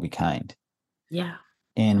 you will be kind. Yeah.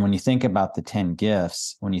 And when you think about the 10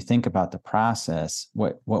 gifts, when you think about the process,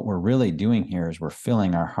 what we're really doing here is we're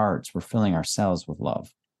filling our hearts, we're filling ourselves with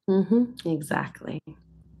love. Exactly.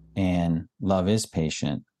 And love is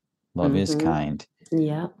patient. Love is kind.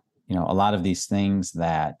 Yeah. A lot of these things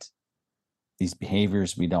these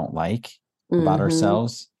behaviors we don't like about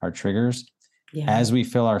ourselves, our triggers, as we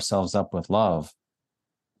fill ourselves up with love,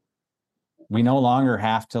 we no longer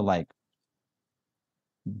have to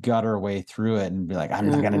gut our way through it and be like, I'm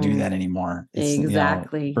not going to do that anymore. It's,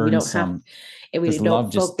 exactly. Burdensome. We don't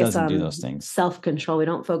love just focus doesn't on do those things. Self-control. We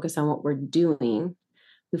don't focus on what we're doing.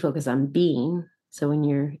 We focus on being. So when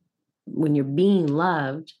you're being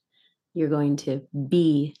loved, you're going to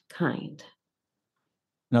be kind.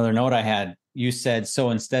 Another note I had, you said, so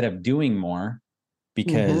instead of doing more,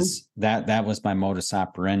 because that was my modus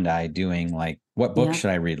operandi, doing what book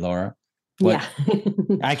should I read, Laura?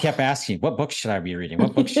 I kept asking, what books should I be reading?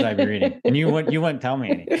 What books should I be reading? And you wouldn't tell me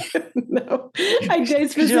any. No, I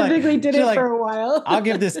specifically did it for a while. I'll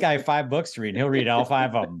give this guy 5 books to read. He'll read all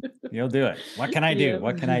 5 of them. He'll do it. What can I do?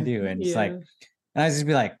 What can I do? And it's and I just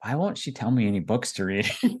be like, why won't she tell me any books to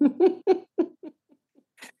read?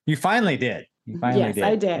 You finally did. You finally did.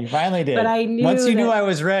 I did. You finally did. But I knew once you knew I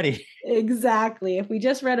was ready. Exactly. If we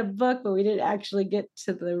just read a book, but we didn't actually get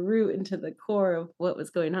to the root and to the core of what was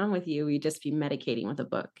going on with you, we'd just be medicating with a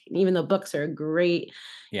book. And even though books are a great,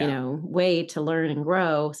 way to learn and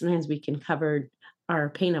grow, sometimes we can cover our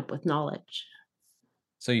pain up with knowledge.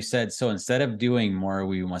 So you said, so instead of doing more,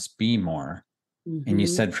 we must be more. And you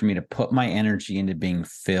said for me to put my energy into being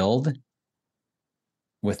filled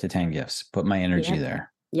with the 10 gifts, put my energy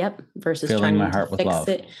there. Yep. Versus filling trying my heart to with fix love.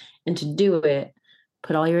 it and to do it,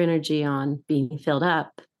 put all your energy on being filled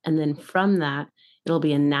up. And then from that, it'll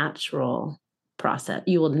be a natural process.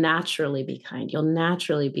 You will naturally be kind. You'll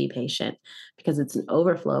naturally be patient because it's an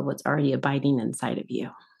overflow of what's already abiding inside of you.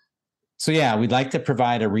 So we'd like to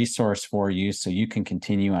provide a resource for you so you can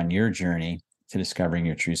continue on your journey to discovering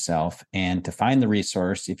your true self. And to find the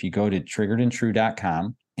resource, if you go to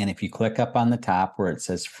triggeredandtrue.com, and if you click up on the top where it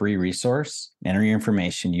says free resource, enter your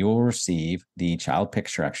information, you will receive the child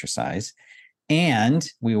picture exercise. And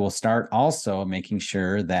we will start also making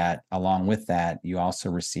sure that along with that, you also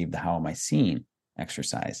receive the How Am I Seen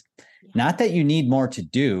exercise. Not that you need more to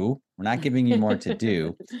do. We're not giving you more to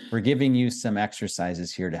do. We're giving you some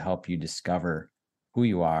exercises here to help you discover who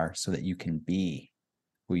you are so that you can be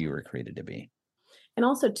who you were created to be. And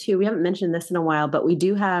also, too, we haven't mentioned this in a while, but we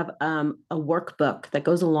do have a workbook that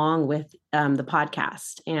goes along with the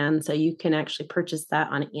podcast. And so you can actually purchase that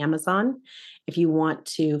on Amazon if you want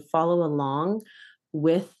to follow along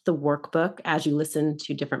with the workbook as you listen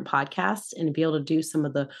to different podcasts and be able to do some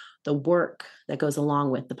of the work that goes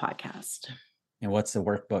along with the podcast. And what's the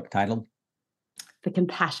workbook titled? The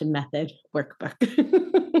Compassion Method Workbook.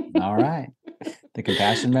 All right. The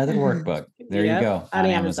Compassion Method Workbook. There you go. On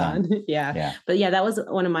Amazon. Yeah. But that was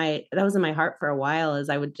that was in my heart for a while, as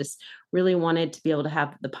I would just really wanted to be able to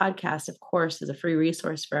have the podcast, of course, as a free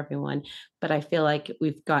resource for everyone. But I feel like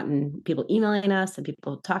we've gotten people emailing us and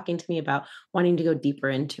people talking to me about wanting to go deeper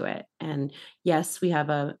into it. And yes, we have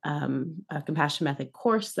a Compassion Method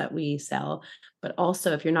course that we sell, but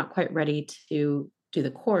also if you're not quite ready to do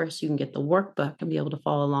the course, you can get the workbook and be able to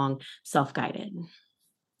follow along self-guided.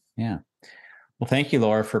 Yeah. Well, thank you,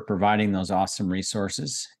 Laura, for providing those awesome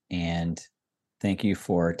resources. And thank you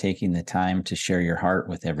for taking the time to share your heart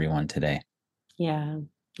with everyone today. Yeah.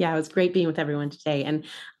 It was great being with everyone today. And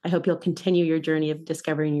I hope you'll continue your journey of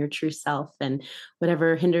discovering your true self, and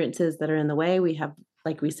whatever hindrances that are in the way, we have,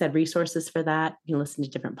 like we said, resources for that. You can listen to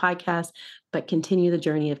different podcasts, but continue the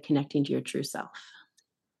journey of connecting to your true self.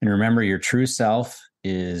 And remember, your true self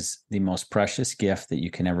is the most precious gift that you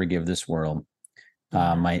can ever give this world.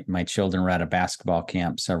 My children were at a basketball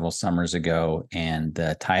camp several summers ago, and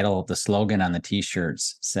the slogan on the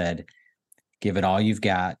t-shirts said, "Give it all you've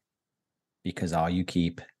got, because all you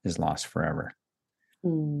keep is lost forever."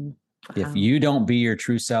 Wow. If you don't be your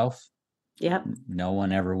true self, yep, no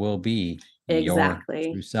one ever will be exactly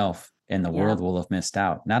your true self, and the world will have missed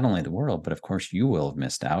out. Not only the world, but of course you will have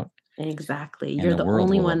missed out. Exactly. You're the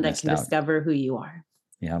only one that can discover who you are.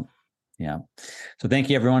 Yep. Yeah. So thank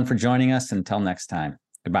you, everyone, for joining us. Until next time,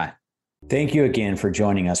 goodbye. Thank you again for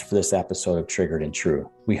joining us for this episode of Triggered and True.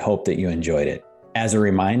 We hope that you enjoyed it. As a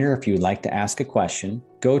reminder, if you would like to ask a question,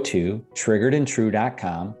 go to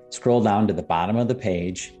triggeredandtrue.com, scroll down to the bottom of the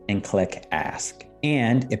page, and click Ask.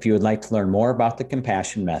 And if you would like to learn more about the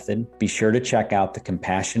Compassion Method, be sure to check out the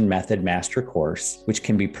Compassion Method Master Course, which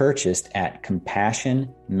can be purchased at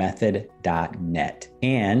compassionmethod.net.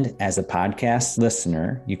 And as a podcast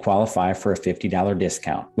listener, you qualify for a $50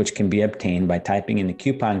 discount, which can be obtained by typing in the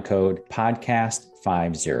coupon code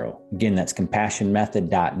podcast50. Again, that's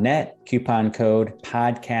compassionmethod.net, coupon code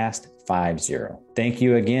podcast50. Thank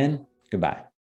you again. Goodbye.